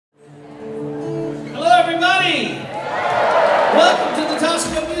everybody! Welcome to the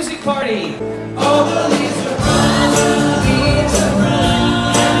Tosco Music Party! All the leaves are brown,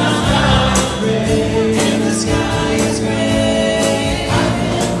 and the sky is gray.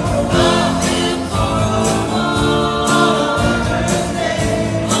 I've been for a walk on a winter's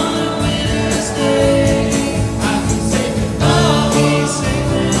day, on a winter's day. I could say goodbye, be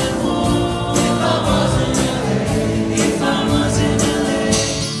safe and warm if I was in LA, if I was in LA.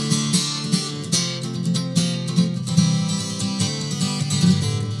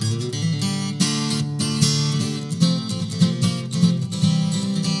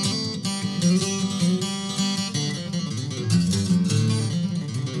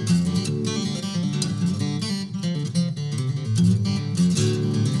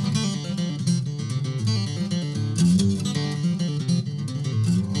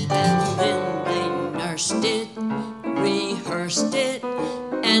 It, rehearsed it,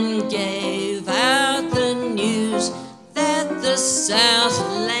 and gave out the news that the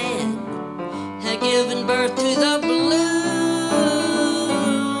Southland had given birth to the blues.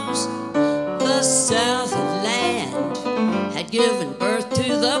 The Southland had given birth to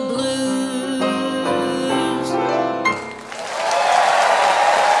the blues.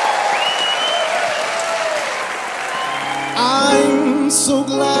 I'm so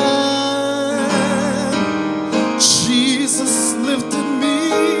glad Jesus lifted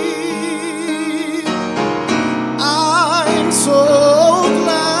me. I'm so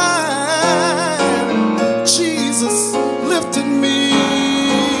glad Jesus lifted me.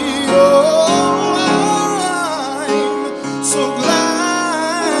 Oh, I'm so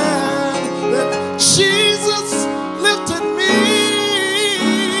glad that Jesus lifted me.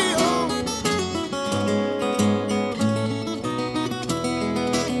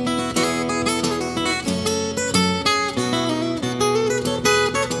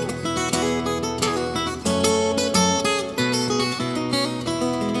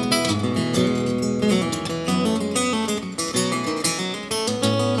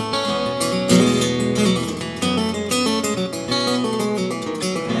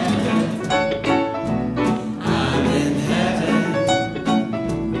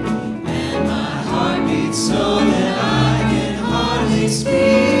 So that I can hardly speak,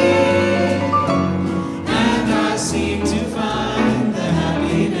 and I seem to find the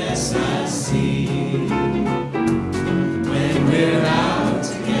happiness I see when we're out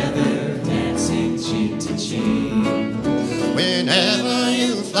together, dancing cheek to cheek. Whenever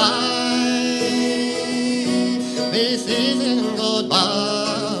you fly, this isn't goodbye.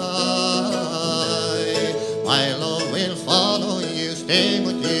 My love will follow you, stay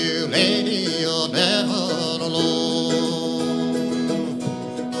with you, lady, you're never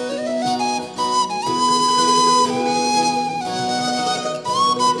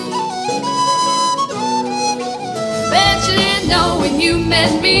When you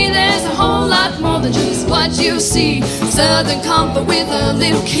met me, there's a whole lot more than just what you see. Southern comfort with a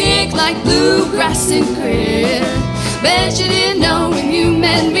little kick like bluegrass and grit. Bet you didn't know when you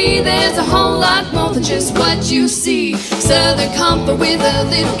met me, there's a whole lot more than just what you see. Southern comfort with a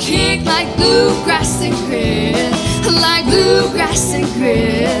little kick like bluegrass and grit. Like bluegrass and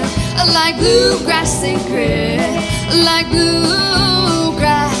grit. Like bluegrass and grit. Like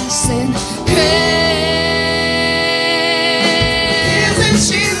bluegrass and grit.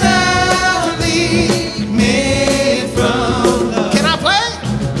 She lovely, made from love. Can I play?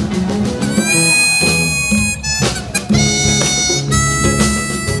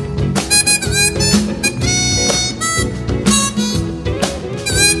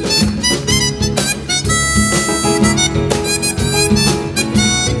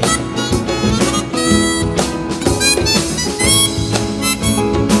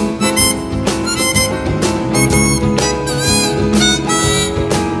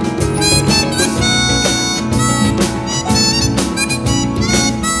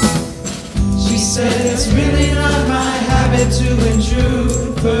 It's really not my habit to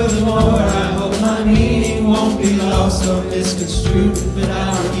intrude. Furthermore, I hope my meaning won't be lost or misconstrued. But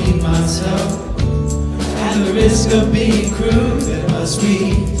I'll repeat myself at the risk of being crude. There must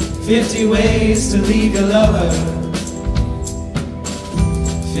be 50 ways to leave your lover.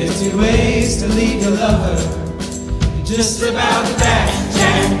 50 ways to leave your lover. You just slip out the back,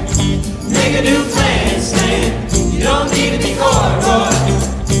 Jack. Make a new plan, Stan. You don't need to be corduroy.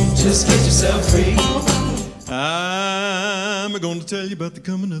 Just get yourself free. I'm gonna tell you about the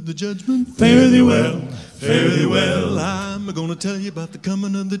coming of the judgment. Fairly well, fairly well. I'm gonna tell you about the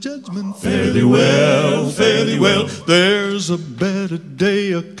coming of the judgment. Fairly well, fairly well. There's a better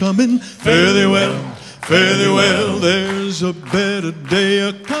day a-coming. Fairly well, fare thee well, there's a better day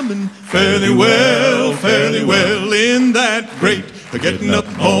a-coming. Fare thee well, in that great getting up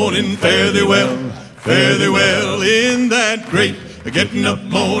morning. Fare thee well, in that great getting up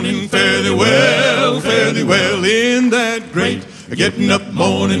morning. Fare thee well, in that great getting up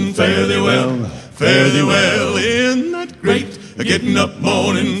morning. Fare thee well, in that great getting up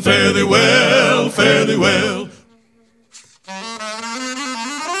morning. Fare thee well, fare thee well.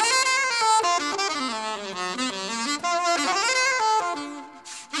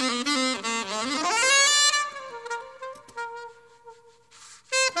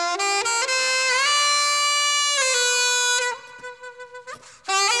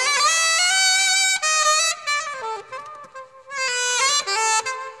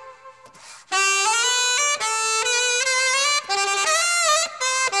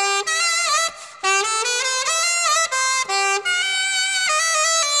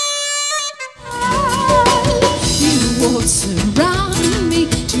 Around me,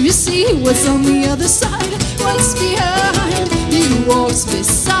 do you see what's on the other side? What's behind? He walks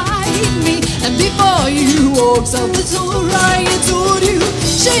beside me, and before he walks out the door, I told you,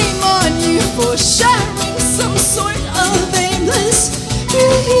 shame on you for sharing some sort of aimless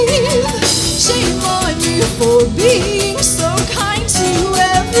grief. Shame on you for being so kind to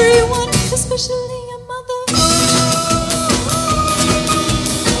everyone, especially your mother.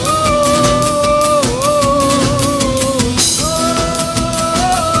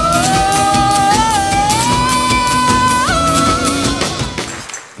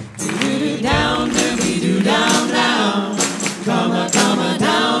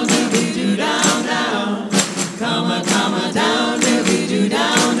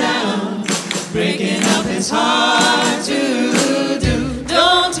 Breaking up is hard to do.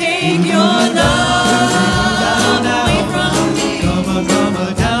 Don't take your love away from me. Come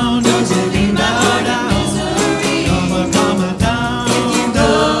down, don't you leave my heart in misery. Come down. If you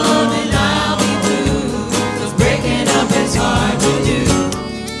go, then I'll be through. 'Cause breaking up is hard to do.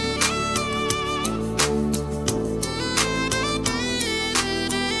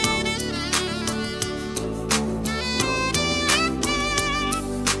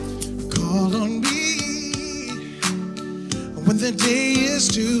 Call on me when the day is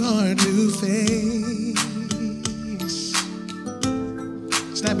too hard to face.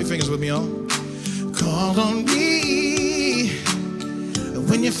 Snap your fingers with me, y'all. Call on me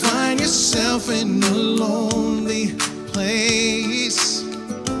when you find yourself in a lonely place.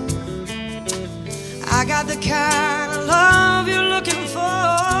 I got the kind of love you're looking for.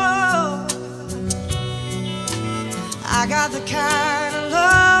 I got the kind of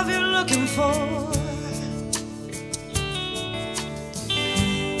love you're looking for.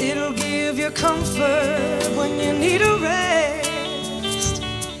 It'll give you comfort when you need a rest.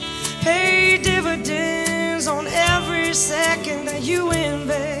 Pay dividends on every second that you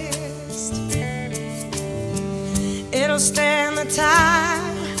invest. It'll stand the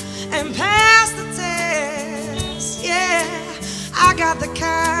time and pass the test. Yeah, I got the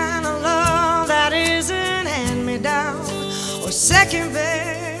kind of love that isn't hand-me-down or second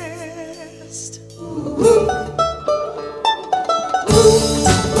best. Ooh, ooh,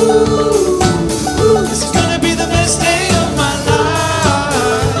 ooh.